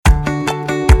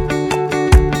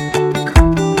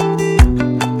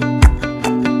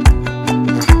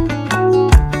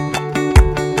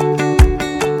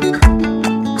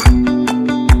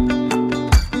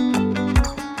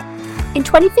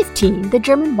2018, the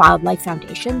German Wildlife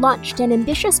Foundation launched an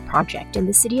ambitious project in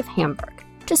the city of Hamburg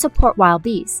to support wild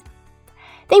bees.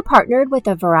 They partnered with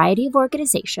a variety of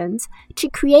organizations to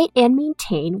create and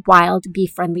maintain wild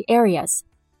bee-friendly areas.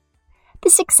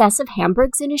 The success of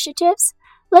Hamburg's initiatives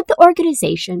led the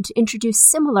organization to introduce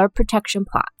similar protection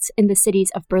plots in the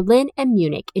cities of Berlin and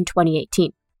Munich in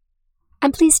 2018.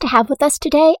 I'm pleased to have with us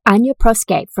today Anja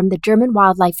Proske from the German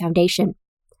Wildlife Foundation.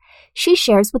 She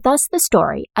shares with us the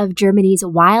story of Germany's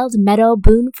wild meadow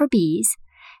boon for bees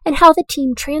and how the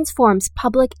team transforms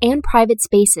public and private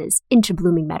spaces into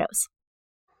blooming meadows.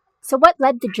 So what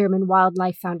led the German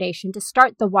Wildlife Foundation to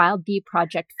start the Wild Bee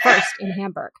Project first in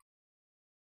Hamburg?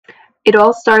 It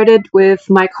all started with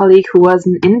my colleague who was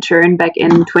an intern back in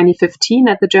 2015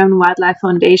 at the German Wildlife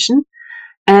Foundation.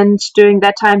 And during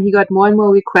that time, he got more and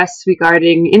more requests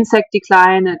regarding insect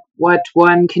decline and what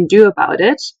one can do about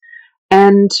it.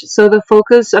 And so the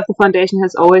focus of the foundation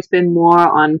has always been more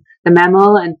on the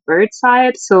mammal and bird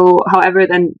side. So, however,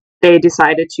 then they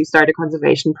decided to start a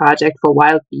conservation project for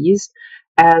wild bees,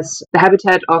 as the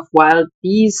habitat of wild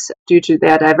bees, due to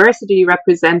their diversity,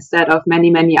 represents that of many,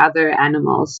 many other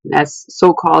animals as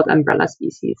so-called umbrella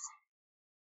species.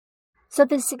 So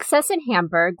the success in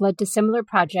Hamburg led to similar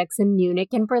projects in Munich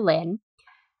and Berlin.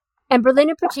 And Berlin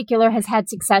in particular has had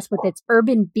success with its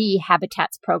urban bee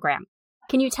habitats program.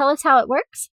 Can you tell us how it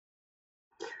works?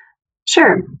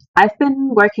 Sure. I've been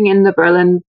working in the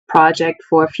Berlin project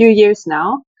for a few years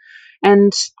now.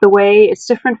 And the way it's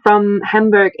different from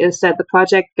Hamburg is that the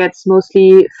project gets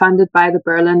mostly funded by the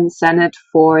Berlin Senate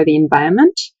for the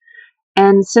Environment.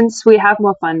 And since we have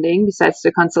more funding, besides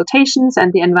the consultations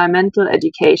and the environmental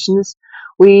educations,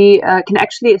 we can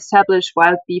actually establish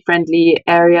wild bee-friendly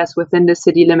areas within the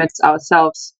city limits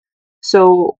ourselves.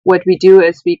 So what we do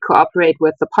is we cooperate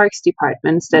with the parks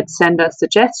departments that send us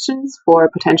suggestions for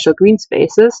potential green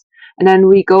spaces. And then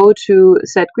we go to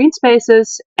set green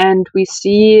spaces and we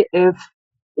see if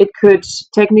it could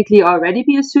technically already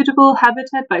be a suitable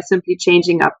habitat by simply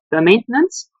changing up the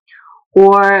maintenance.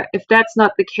 Or if that's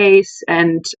not the case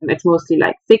and it's mostly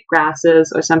like thick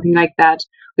grasses or something like that,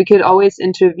 we could always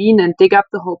intervene and dig up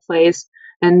the whole place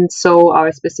and sow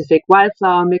our specific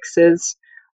wildflower mixes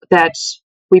that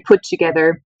we put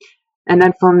together. And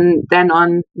then from then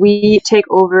on, we take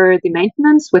over the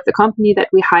maintenance with the company that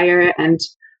we hire and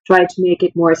try to make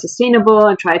it more sustainable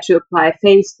and try to apply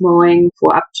phased mowing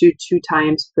for up to 2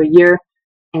 times per year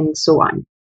and so on.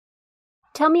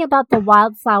 Tell me about the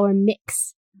wildflower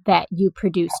mix that you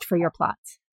produced for your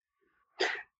plots.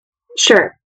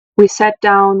 Sure. We sat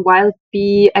down wild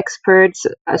bee experts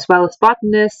as well as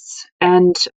botanists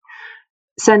and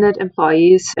Senate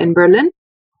employees in Berlin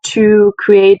to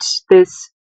create this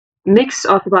mix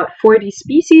of about 40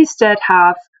 species that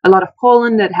have a lot of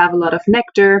pollen, that have a lot of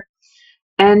nectar,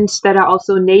 and that are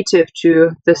also native to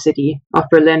the city of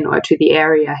Berlin or to the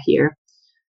area here.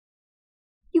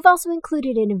 You've also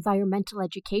included an environmental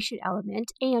education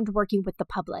element and working with the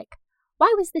public.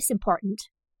 Why was this important?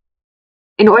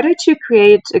 In order to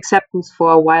create acceptance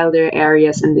for wilder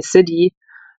areas in the city,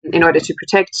 in order to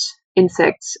protect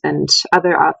insects and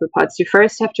other arthropods, you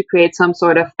first have to create some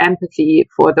sort of empathy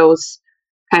for those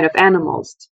kind of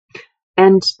animals.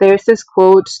 And there's this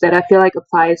quote that I feel like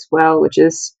applies well, which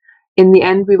is, in the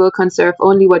end, we will conserve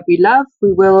only what we love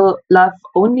will love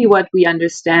only what we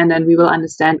understand, and we will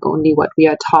understand only what we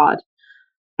are taught.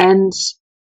 And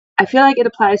I feel like it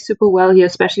applies super well here,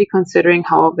 especially considering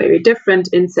how very different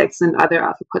insects and other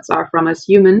arthropods are from us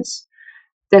humans.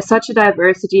 There's such a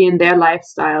diversity in their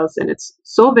lifestyles, and it's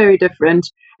so very different.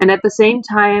 And at the same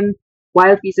time,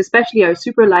 wild bees especially are a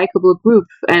super likable group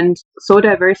and so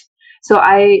diverse. So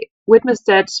I witnessed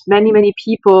that many, many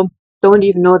people don't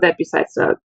even know that besides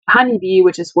the honeybee,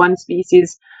 which is one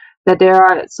species, that there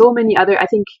are so many other, I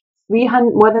think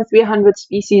more than 300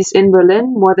 species in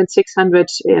Berlin, more than 600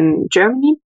 in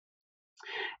Germany.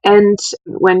 And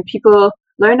when people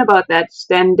learn about that,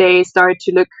 then they start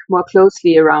to look more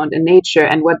closely around in nature.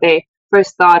 And what they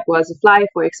first thought was a fly,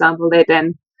 for example, they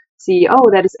then see,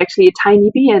 oh, that is actually a tiny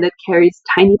bee and it carries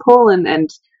tiny pollen, and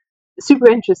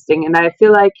super interesting. And I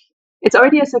feel like it's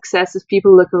already a success if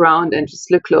people look around and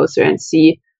just look closer and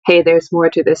see, hey, there's more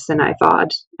to this than I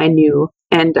thought I knew.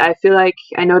 And I feel like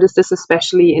I noticed this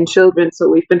especially in children. So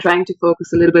we've been trying to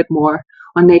focus a little bit more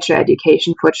on nature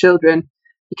education for children,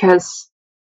 because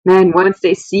man, once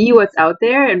they see what's out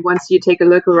there and once you take a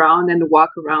look around and walk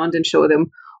around and show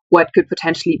them what could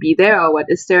potentially be there or what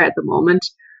is there at the moment,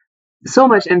 so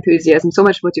much enthusiasm, so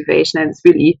much motivation, and it's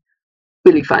really,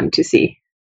 really fun to see.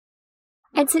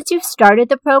 And since you've started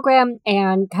the program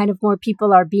and kind of more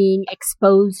people are being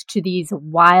exposed to these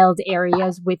wild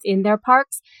areas within their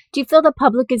parks, do you feel the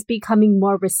public is becoming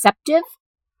more receptive?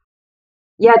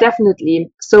 Yeah,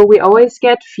 definitely. So we always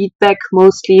get feedback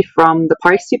mostly from the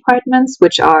parks departments,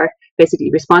 which are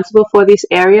basically responsible for these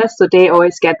areas. So they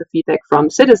always get the feedback from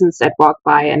citizens that walk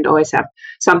by and always have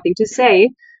something to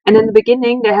say. And in the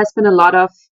beginning, there has been a lot of,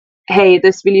 hey,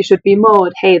 this really should be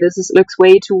mowed. Hey, looks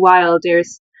way too wild.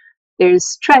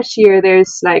 There's trash here.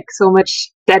 There's like so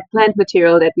much dead plant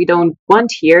material that we don't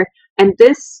want here. And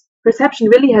this perception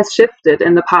really has shifted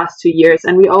in the past 2 years.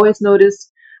 And we always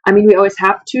notice, I mean, we always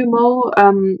have to mow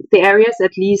the areas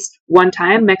at least one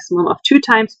time, maximum of 2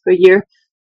 times per year.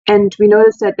 And we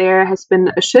noticed that there has been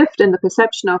a shift in the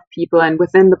perception of people. And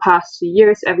within the past 2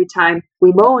 years, every time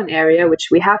we mow an area, which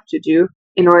we have to do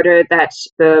in order that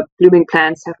the blooming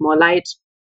plants have more light,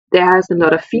 there has been a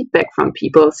lot of feedback from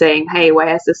people saying, hey, why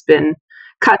has this been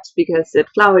cut? Because it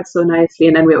flowered so nicely.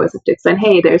 And then we always have to explain,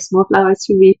 hey, there's more flowers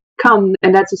to come.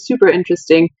 And that's a super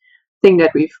interesting thing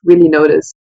that we've really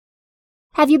noticed.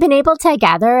 Have you been able to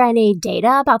gather any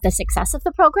data about the success of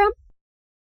the program?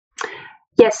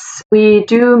 Yes, we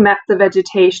do map the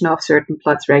vegetation of certain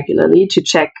plots regularly to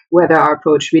check whether our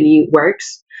approach really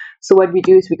works. So what we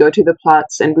do is we go to the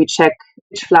plots and we check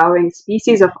which flowering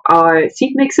species of our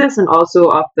seed mixes and also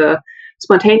of the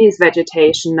spontaneous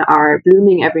vegetation are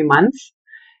blooming every month.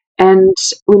 And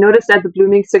we notice that the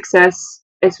blooming success,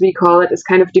 as we call it, is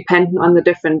kind of dependent on the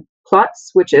different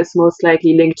plots, which is most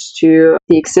likely linked to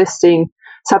the existing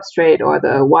substrate or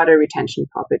the water retention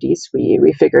properties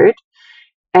we figured.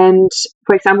 And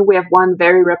for example, we have one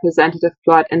very representative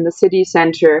plot in the city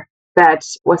center that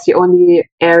was the only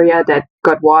area that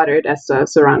got watered, as the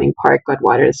surrounding park got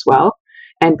watered as well.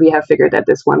 And we have figured that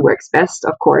this one works best,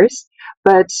 of course.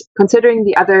 But considering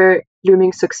the other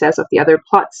blooming success of the other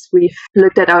plots, we've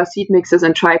looked at our seed mixes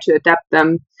and tried to adapt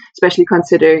them, especially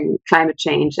considering climate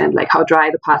change and like how dry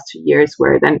the past 2 years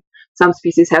were. Then some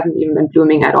species haven't even been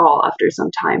blooming at all after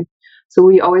some time. So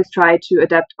we always try to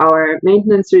adapt our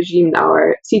maintenance regime,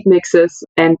 our seed mixes,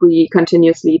 and we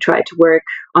continuously try to work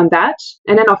on that.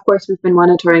 And then, of course, we've been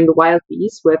monitoring the wild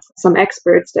bees with some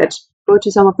experts that go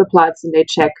to some of the plots and they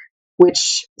check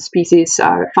which species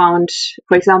are found.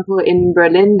 For example, in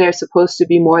Berlin, there's supposed to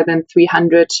be more than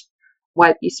 300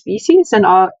 wild bee species, and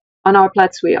on our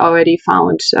plots, we already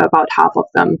found about half of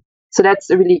them. So that's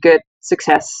a really good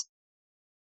success.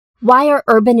 Why are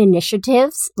urban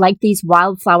initiatives like these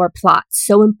wildflower plots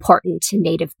so important to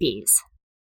native bees?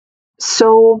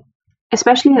 So,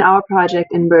 especially in our project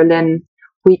in Berlin,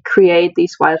 we create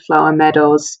these wildflower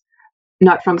meadows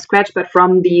not from scratch, but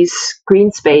from these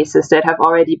green spaces that have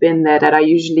already been there that are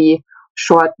usually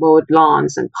short mowed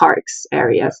lawns and parks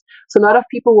areas. So a lot of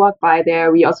people walk by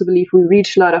there. We also believe we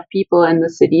reach a lot of people in the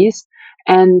cities.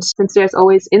 And since there's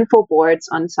always info boards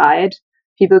on site,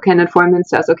 people can inform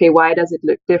themselves, okay, why does it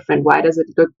look different? Why does it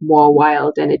look more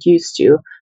wild than it used to?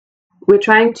 We're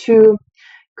trying to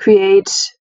create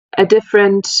a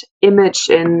different image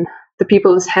in the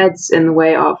people's heads in the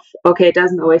way of, okay, it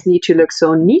doesn't always need to look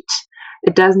so neat.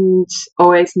 It doesn't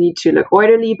always need to look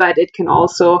orderly, but it can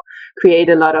also create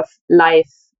a lot of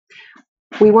life.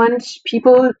 We want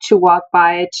people to walk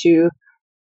by to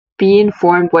be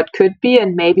informed what could be,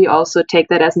 and maybe also take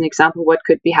that as an example what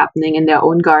could be happening in their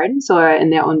own gardens or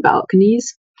in their own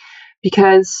balconies.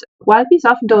 Because wild bees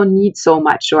often don't need so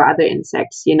much, or other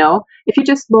insects, you know. If you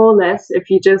just mow less, if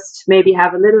you just maybe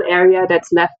have a little area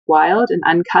that's left wild and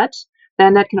uncut,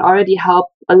 then that can already help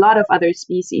a lot of other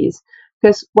species.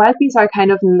 Because wild bees are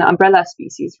kind of an umbrella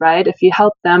species, right? If you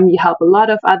help them, you help a lot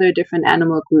of other different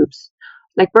animal groups,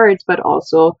 like birds, but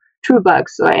also true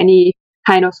bugs or any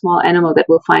kind of small animal that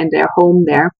will find their home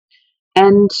there.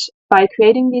 And by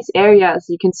creating these areas,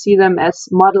 you can see them as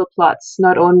model plots,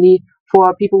 not only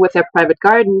for people with their private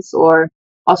gardens or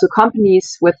also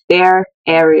companies with their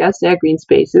areas, their green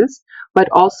spaces, but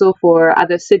also for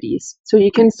other cities. So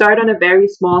you can start on a very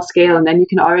small scale, and then you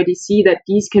can already see that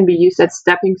these can be used as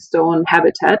stepping stone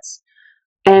habitats.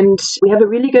 And we have a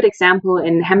really good example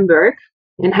in Hamburg.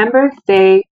 In Hamburg,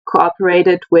 they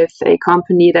cooperated with a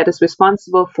company that is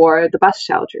responsible for the bus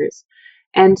shelters.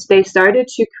 And they started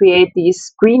to create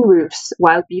these green roofs,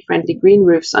 wild bee-friendly green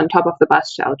roofs on top of the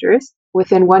bus shelters.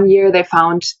 Within 1 year, they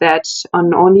found that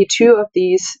on only 2 of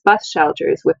these bus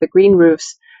shelters with the green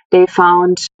roofs, they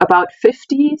found about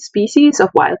 50 species of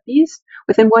wild bees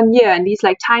within 1 year, and these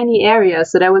like tiny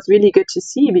areas. So that was really good to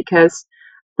see, because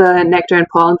the nectar and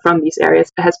pollen from these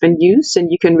areas has been used, and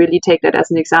you can really take that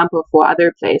as an example for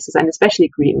other places, and especially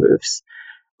green roofs.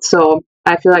 So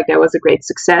I feel like that was a great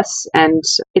success, and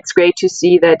it's great to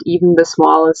see that even the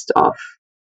smallest of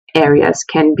areas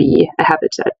can be a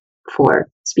habitat for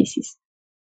species.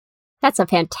 That's a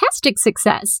fantastic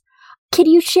success. Can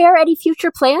you share any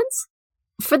future plans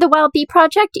for the Wild Bee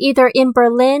Project, either in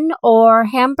Berlin or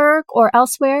Hamburg or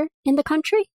elsewhere in the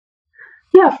country?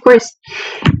 Yeah, of course.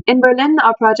 In Berlin,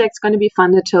 our project's going to be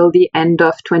funded till the end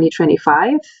of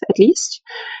 2025, at least.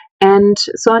 And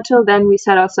so until then, we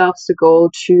set ourselves the goal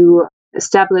to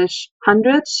establish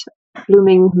 100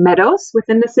 blooming meadows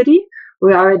within the city.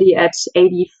 We're already at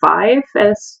 85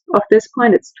 as of this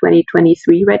point. It's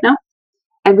 2023 right now.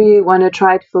 And we want to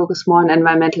try to focus more on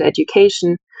environmental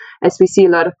education, as we see a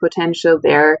lot of potential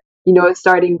there.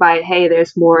 Starting by, hey,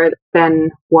 there's more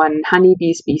than one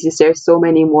honeybee species. There's so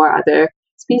many more other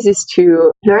species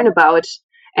to learn about.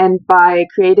 And by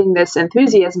creating this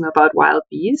enthusiasm about wild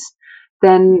bees,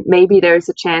 then maybe there's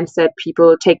a chance that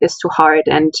people take this to heart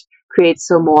and create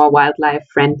some more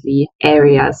wildlife-friendly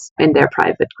areas in their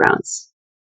private grounds.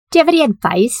 Do you have any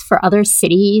advice for other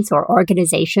cities or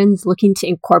organizations looking to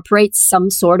incorporate some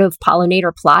sort of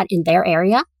pollinator plot in their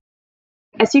area?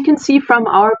 As you can see from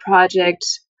our project,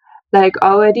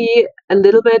 already a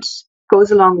little bit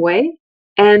goes a long way.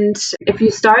 And if you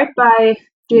start by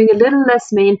doing a little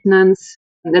less maintenance,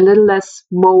 a little less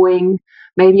mowing,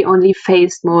 maybe only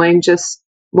phased mowing, just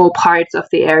mow parts of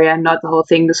the area, not the whole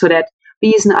thing, so that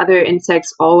bees and other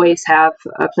insects always have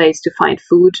a place to find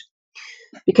food.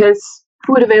 Because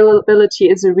food availability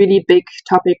is a really big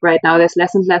topic right now. There's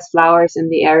less and less flowers in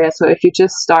the area. So if you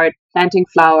just start planting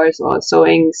flowers or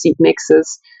sowing seed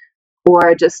mixes,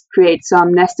 or just create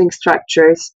some nesting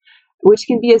structures, which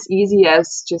can be as easy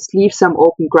as just leave some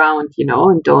open ground,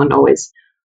 and don't always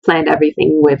plant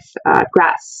everything with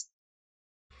grass.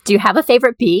 Do you have a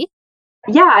favorite bee?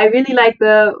 Yeah, I really like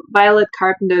the violet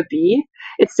carpenter bee.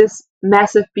 It's this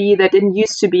massive bee that didn't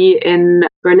used to be in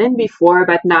Berlin before,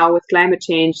 but now with climate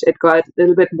change, it got a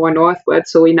little bit more northward.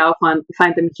 So we now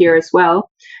find them here as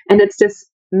well. And it's this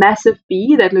massive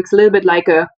bee that looks a little bit like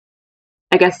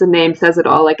I guess the name says it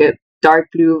all, like a dark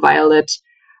blue violet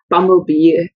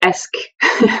bumblebee-esque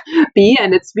bee.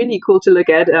 And it's really cool to look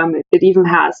at. It even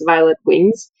has violet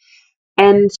wings.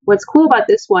 And what's cool about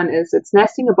this one is it's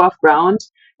nesting above ground.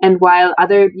 And while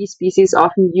other bee species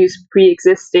often use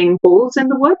pre-existing holes in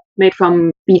the wood made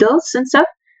from beetles and stuff,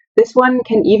 this one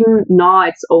can even gnaw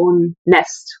its own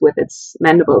nest with its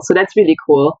mandibles. So that's really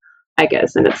cool, I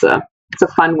guess. And it's a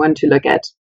fun one to look at.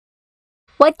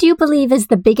 What do you believe is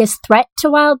the biggest threat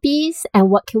to wild bees, and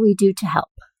what can we do to help?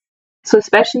 So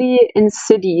especially in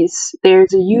cities,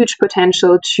 there's a huge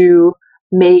potential to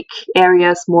make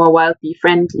areas more wild bee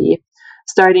friendly,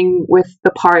 starting with the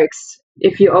parks.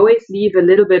 If you always leave a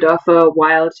little bit of a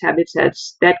wild habitat,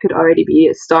 that could already be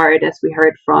a start, as we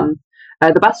heard from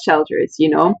the bus shelters,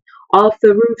 All of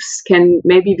the roofs can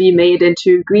maybe be made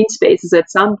into green spaces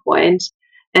at some point.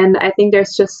 And I think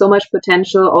there's just so much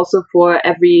potential also for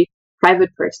every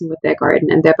private person with their garden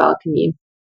and their balcony.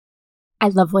 I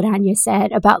love what Anya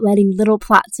said about letting little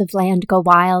plots of land go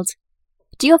wild.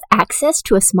 Do you have access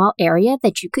to a small area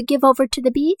that you could give over to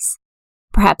the bees?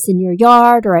 Perhaps in your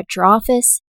yard or at your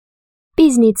office?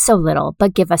 Bees need so little,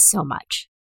 but give us so much.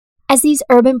 As these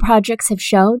urban projects have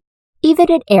shown,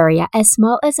 even an area as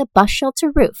small as a bus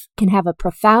shelter roof can have a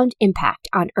profound impact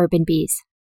on urban bees.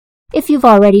 If you've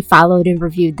already followed and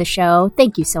reviewed the show,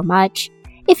 thank you so much.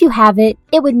 If you haven't,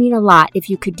 it would mean a lot if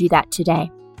you could do that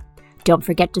today. Don't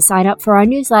forget to sign up for our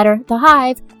newsletter, The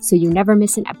Hive, so you never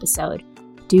miss an episode.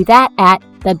 Do that at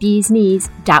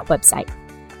thebeesknees.website.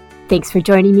 Thanks for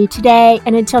joining me today,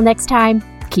 and until next time,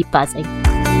 keep buzzing.